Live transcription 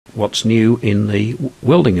what's new in the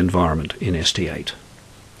welding environment in ST8.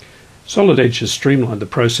 Solid Edge has streamlined the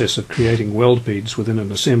process of creating weld beads within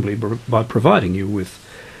an assembly by providing you with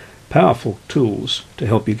powerful tools to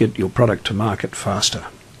help you get your product to market faster.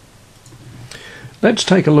 Let's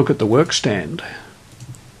take a look at the workstand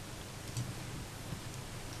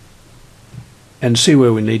and see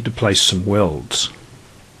where we need to place some welds.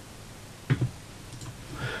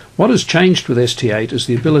 What has changed with ST8 is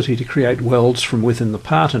the ability to create welds from within the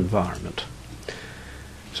part environment.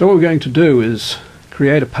 So what we're going to do is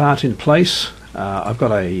create a part in place. I've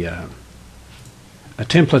got a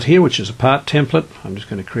template here, which is a part template. I'm just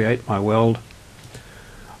going to create my weld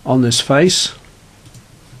on this face,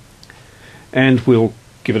 and we'll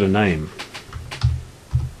give it a name.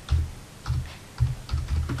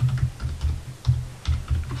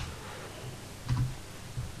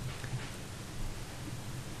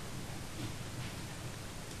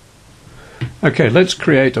 Okay, let's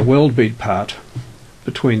create a weld bead part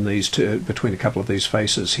between these two, between a couple of these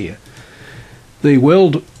faces here. The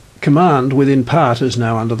weld command within part is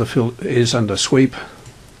now under under sweep,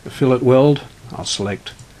 fillet weld. I'll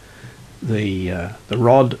select the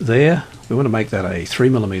rod there. We want to make that a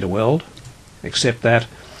 3mm weld. Accept that,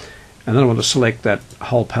 and then I want to select that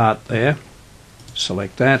whole part there.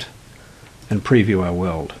 Select that, and preview our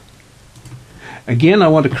weld. Again, I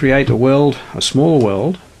want to create a weld, a small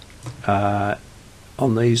weld,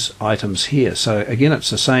 on these items here. So again, it's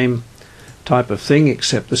the same type of thing,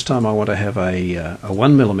 except this time I want to have a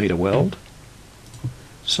 1mm weld.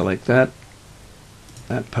 Select that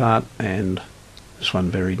part, and this one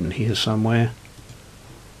buried in here somewhere.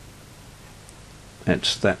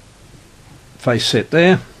 That's that face set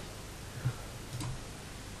there,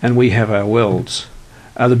 and we have our welds.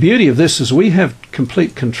 The beauty of this is we have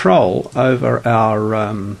complete control over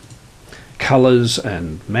our colors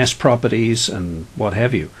and mass properties and what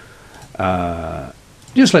have you.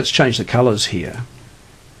 Just let's change the colors here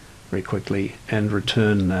very quickly and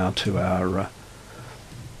return now to our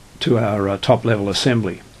top level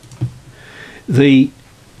assembly.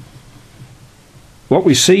 What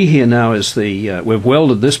we see here now is we've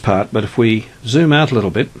welded this part, but if we zoom out a little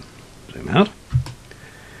bit,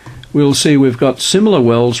 we'll see we've got similar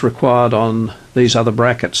welds required on these other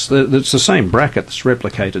brackets. It's the same bracket that's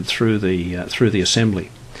replicated through the assembly.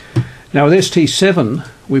 Now with ST7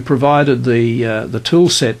 we provided the tool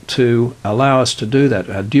set to allow us to do that,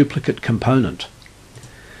 a duplicate component.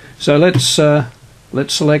 So let's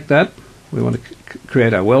select that. We want to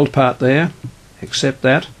create our weld part there. Accept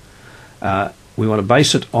that. We want to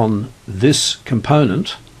base it on this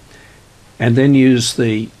component, and then use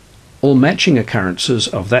all matching occurrences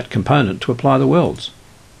of that component to apply the welds.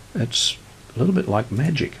 It's a little bit like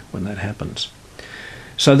magic when that happens.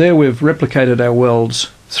 So there we've replicated our welds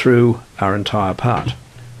through our entire part.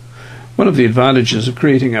 One of the advantages of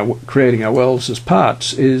creating our welds as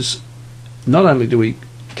parts is not only do we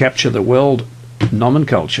capture the weld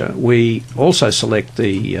nomenclature, we also select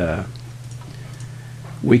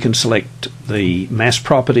we can select the mass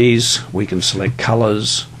properties, we can select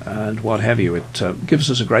colors and what have you. It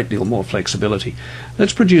gives us a great deal more flexibility.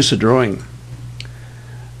 Let's produce a drawing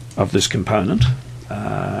of this component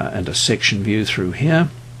and a section view through here,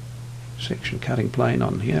 section cutting plane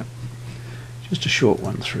on here. Just a short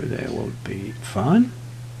one through there will be fine.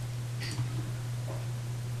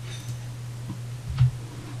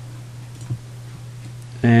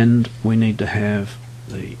 And we need to have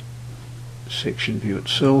the section view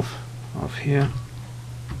itself of here,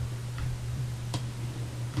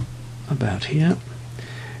 about here,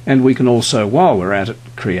 and we can also, while we're at it,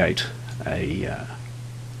 create a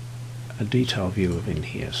detail view of in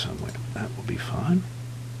here somewhere. That will be fine.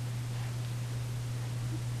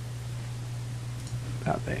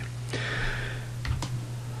 About there.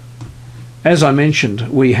 As I mentioned,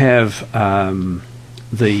 we have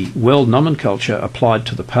the weld nomenclature applied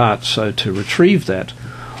to the part, so to retrieve that,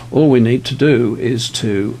 all we need to do is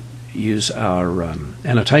to use our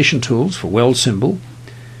annotation tools for weld symbol,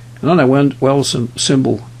 and on our weld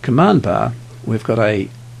symbol command bar we've got a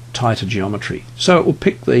tighter geometry, so it will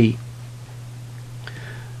pick the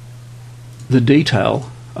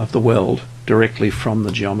detail of the weld directly from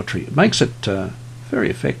the geometry. It makes it very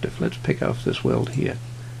effective. Let's pick off this weld here.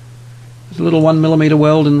 There's a little 1mm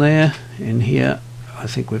weld in there. In here I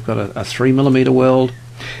think we've got a 3mm weld,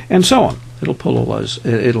 and so on. It'll pull all those,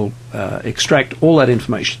 it'll extract all that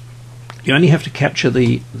information. You only have to capture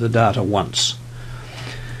the data once.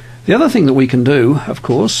 The other thing that we can do, of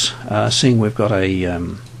course, seeing we've got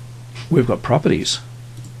properties,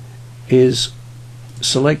 is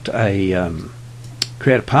select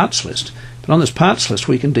create a parts list. But on this parts list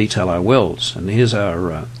we can detail our welds, and here's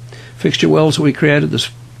our fixture welds that we created. There's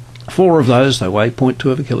 4 of those. They weigh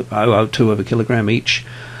 0.2 of a kilogram each.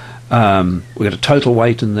 We've got a total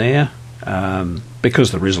weight in there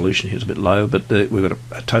because the resolution here is a bit low, but we've got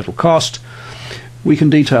a total cost. We can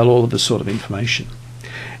detail all of this sort of information.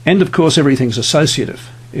 And of course everything's associative.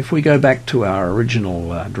 If we go back to our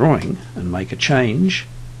original drawing and make a change,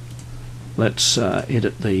 let's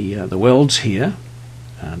edit the welds here,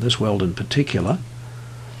 this weld in particular.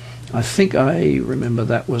 I think I remember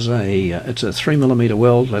that was it's a 3mm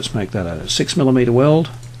weld. Let's make that a 6mm weld.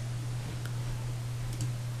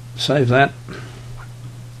 Save that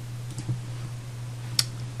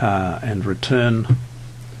and return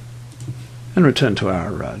to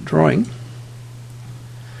our drawing.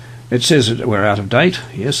 It says that we're out of date.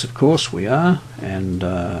 Yes, of course we are. And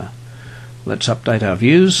let's update our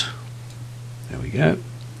views. There we go.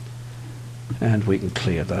 And we can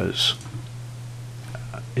clear those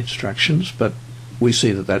instructions, but we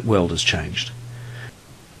see that weld has changed.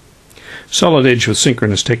 Solid Edge with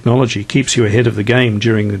synchronous technology keeps you ahead of the game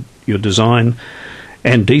during your design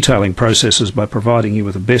and detailing processes by providing you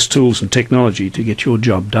with the best tools and technology to get your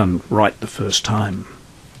job done right the first time.